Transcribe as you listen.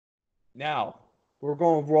Now, we're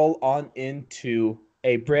going to roll on into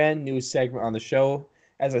a brand new segment on the show.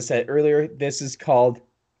 As I said earlier, this is called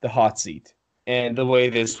the hot seat. And the way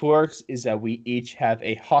this works is that we each have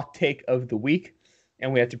a hot take of the week,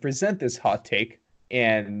 and we have to present this hot take,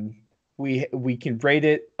 and we can rate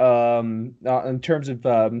it in terms of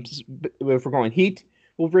if we're going heat,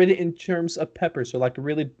 we'll rate it in terms of pepper. So like a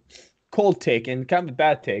really cold take and kind of a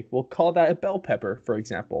bad take, we'll call that a bell pepper, for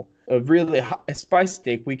example. A really hot, a spice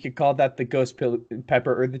steak, we could call that the ghost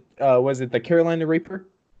pepper, or the was it the Carolina Reaper?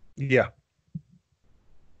 Yeah.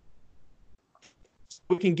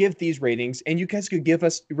 We can give these ratings, and you guys could give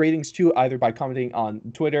us ratings too, either by commenting on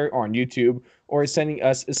Twitter or on YouTube, or sending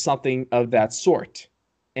us something of that sort.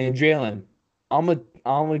 And Jalen, I'm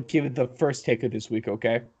gonna give it the first take of this week,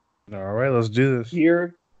 okay? All right, let's do this.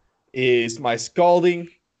 Here is my scalding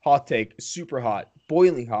hot take, super hot,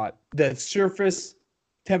 boiling hot, the surface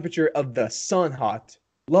temperature of the sun hot.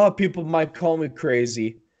 A lot of people might call me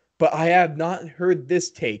crazy, but I have not heard this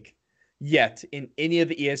take yet in any of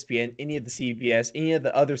the ESPN, any of the CBS, any of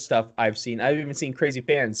the other stuff I've seen. I've even seen crazy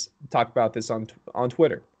fans talk about this on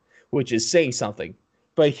Twitter, which is saying something.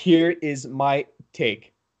 But here is my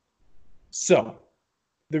take. So,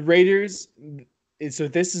 the Raiders, so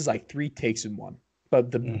this is like three takes in one.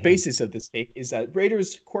 But the basis of this take is that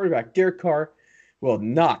Raiders quarterback Derek Carr will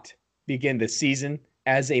not begin the season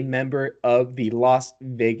as a member of the Las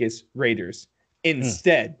Vegas Raiders.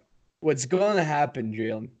 Instead, what's going to happen,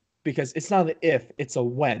 Jalen, because it's not an if, it's a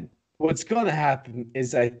when. What's going to happen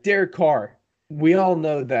is that Derek Carr, we all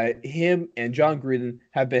know that him and John Gruden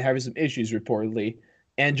have been having some issues reportedly,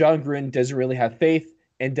 and John Gruden doesn't really have faith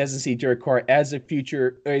and doesn't see Derek Carr as a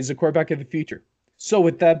quarterback of the future. So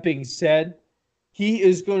with that being said, he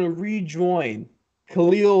is going to rejoin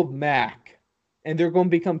Khalil Mack, and they're going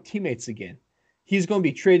to become teammates again. He's going to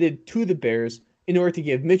be traded to the Bears in order to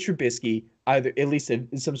give Mitch Trubisky either at least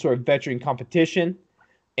some sort of veteran competition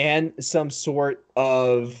and some sort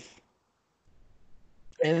of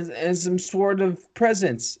and some sort of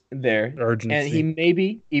presence there. And he Urgency.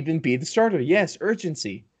 maybe even be the starter. Yes,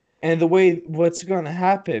 urgency. And the way what's going to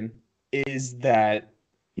happen is that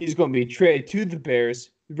he's going to be traded to the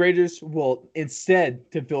Bears. The Raiders will instead,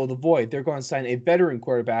 to fill the void, they're going to sign a veteran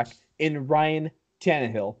quarterback in Ryan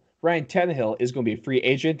Tannehill. Ryan Tannehill is going to be a free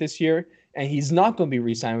agent this year, and he's not going to be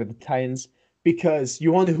re-signed with the Titans because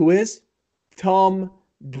you wonder who is? Tom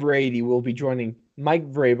Brady will be joining Mike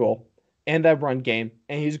Vrabel and that run game,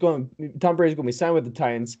 and Tom Brady's going to be signed with the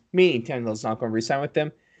Titans, meaning Tannehill's not going to re-sign with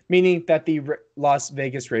them, meaning that the Las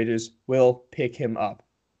Vegas Raiders will pick him up.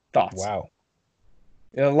 Thoughts? Wow.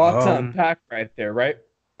 A lot to Um, unpack right there, right?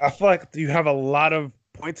 I feel like you have a lot of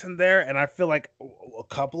points in there, and I feel like a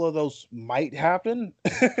couple of those might happen,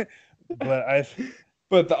 but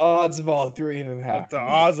But the odds of all three of them but the happening.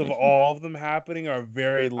 odds of all of them happening are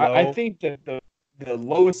very I low. think that the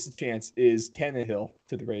lowest chance is Tannehill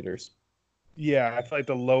to the Raiders. Yeah, I feel like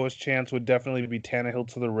the lowest chance would definitely be Tannehill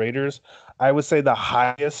to the Raiders. I would say the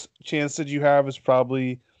highest chance that you have is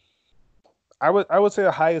probably I would say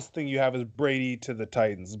the highest thing you have is Brady to the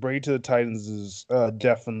Titans. Brady to the Titans is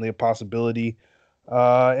definitely a possibility.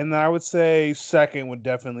 And then I would say second would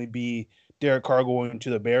definitely be Derek Carr going to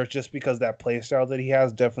the Bears, just because that play style that he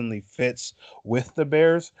has definitely fits with the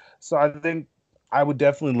Bears. So I think I would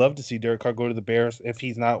definitely love to see Derek Carr go to the Bears if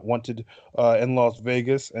he's not wanted in Las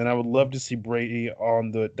Vegas, and I would love to see Brady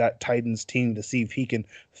on that Titans team to see if he can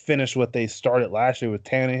finish what they started last year with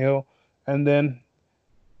Tannehill, and then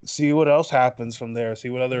see what else happens from there. See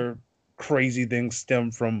what other crazy things stem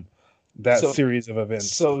from that So series of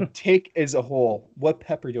events. so take as a whole, what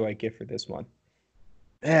pepper do I get for this one?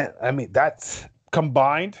 Man, I mean that's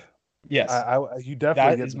combined. Yes, You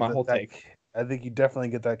definitely that get is my whole that. take. I think you definitely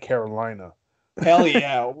get that Carolina. Hell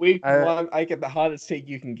yeah. Week I, one, I get the hottest take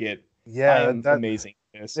you can get. I yeah, am amazing.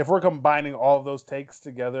 Yes. if we're combining all of those takes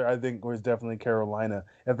together, I think it was definitely Carolina.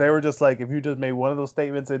 If they were just like, if you just made one of those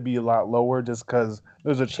statements, it'd be a lot lower just because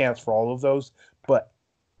there's a chance for all of those. But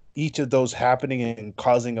each of those happening and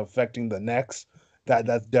causing affecting the next,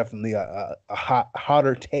 that's definitely a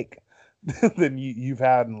hotter take than you've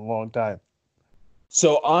had in a long time.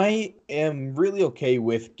 So I am really okay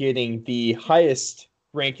with getting the highest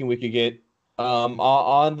ranking we could get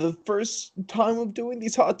on the first time of doing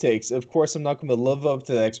these hot takes. Of course, I'm not going to live up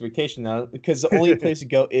to the expectation now because the only place to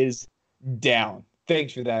go is down.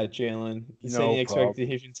 Thanks for that, Jalen. Setting No problem.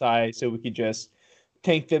 expectations high so we could just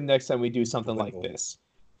tank them next time we do something like Little. this.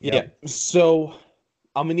 Yeah. Yep. So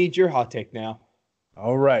I'm gonna need your hot take now.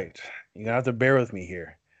 All right. You're gonna have to bear with me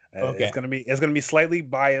here. Okay. It's gonna be slightly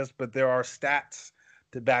biased, but there are stats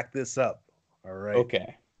to back this up. All right.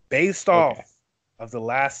 Okay. Based Okay. off of the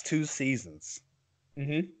last 2 seasons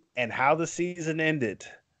and how the season ended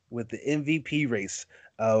with the MVP race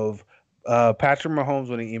of Patrick Mahomes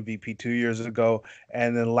winning MVP 2 years ago,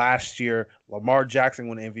 and then last year Lamar Jackson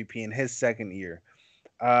won MVP in his second year.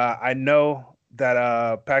 I know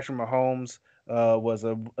that Patrick Mahomes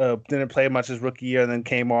didn't play much his rookie year, and then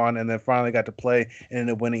came on, and then finally got to play and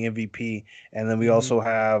ended up winning MVP. And then we also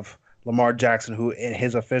have Lamar Jackson, who in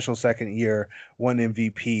his official second year won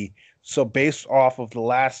MVP. So based off of the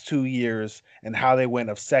last 2 years and how they went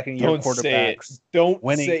of second year Don't say it. quarterbacks Don't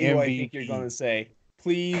winning say who I MVP, think you're going to say.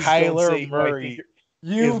 Please don't Kyler say who I think Murray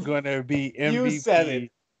you're. is going to be You said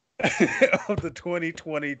it. MVP of the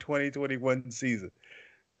 2020-2021 season.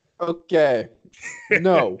 Okay.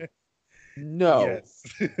 No. No. Yes.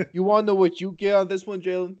 You want to know what you get on this one,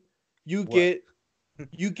 Jalen? You get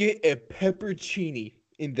a peppercini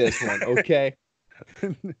in this one, okay?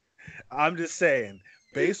 I'm just saying,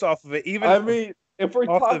 based off of it, even I mean, if we're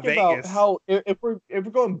off the talking about Vegas. how if we're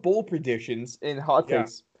going bold predictions and hot Yeah.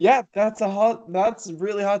 takes, that's a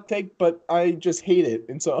really hot take, but I just hate it,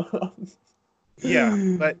 and so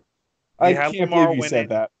yeah, but I had can't Lamar believe you win said it.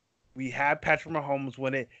 that. We had Patrick Mahomes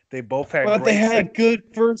win it. They both had But they great. had good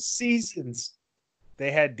first seasons.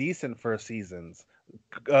 They had decent first seasons.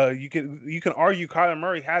 You can argue Kyler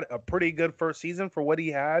Murray had a pretty good first season for what he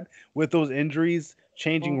had with those injuries,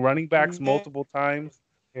 changing running backs multiple times.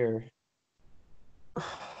 Here.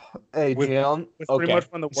 Hey, With Jalen. pretty much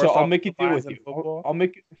Okay, one of the so worst I'll make a offensive deal lines with in you. football.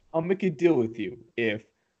 I'll make a deal with you. If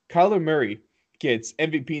Kyler Murray gets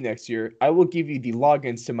MVP next year, I will give you the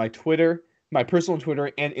logins to my Twitter, my personal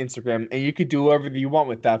Twitter and Instagram, and you could do whatever you want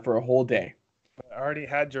with that for a whole day. I already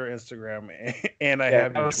had your Instagram and I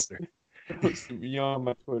have your Twitter. You don't have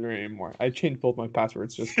my Twitter anymore. I changed both my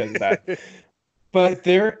passwords just because of that. But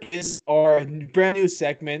there is our brand new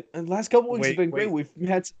segment. And the last couple weeks have been great. We've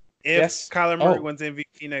had if Kyler Murray wins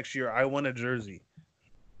MVP next year, I want a jersey.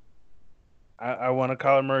 I want a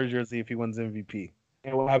Kyler Murray jersey if he wins MVP.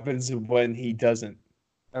 And what happens when he doesn't?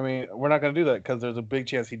 I mean, we're not going to do that because there's a big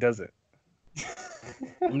chance he doesn't.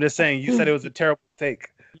 I'm just saying. You said it was a terrible take.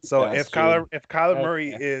 So if Kyler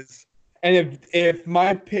Murray is, and if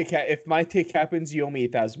my take happens, you owe me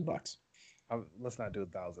 $1,000. Let's not do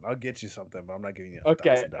 1,000. I'll get you something, but I'm not giving you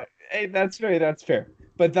 $1,000. Hey, that's fair. That's fair.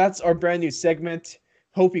 But that's our brand new segment.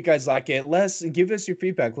 Hope you guys like it. Give us your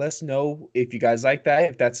feedback. Let us know if you guys like that.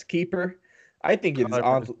 If that's a keeper, I think it is.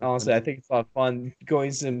 Honestly, I think it's a lot of fun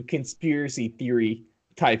going some conspiracy theory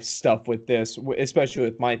type stuff with this, especially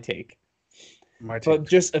with my take. But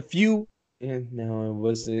just a few. No, it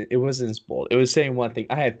wasn't. It wasn't as bold. It was saying one thing.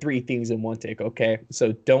 I had 3 things in one take. Okay,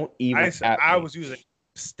 so don't even. I was using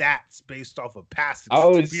stats based off of past. I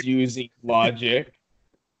was using logic.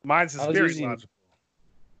 Mine's is very logical.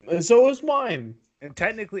 So was mine. And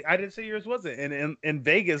technically, I didn't say yours wasn't. And in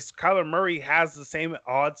Vegas, Kyler Murray has the same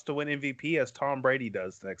odds to win MVP as Tom Brady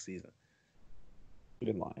does next season.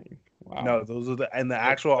 You've been lying. Wow. No, those are the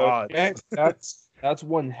actual odds. That's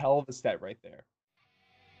one hell of a stat right there.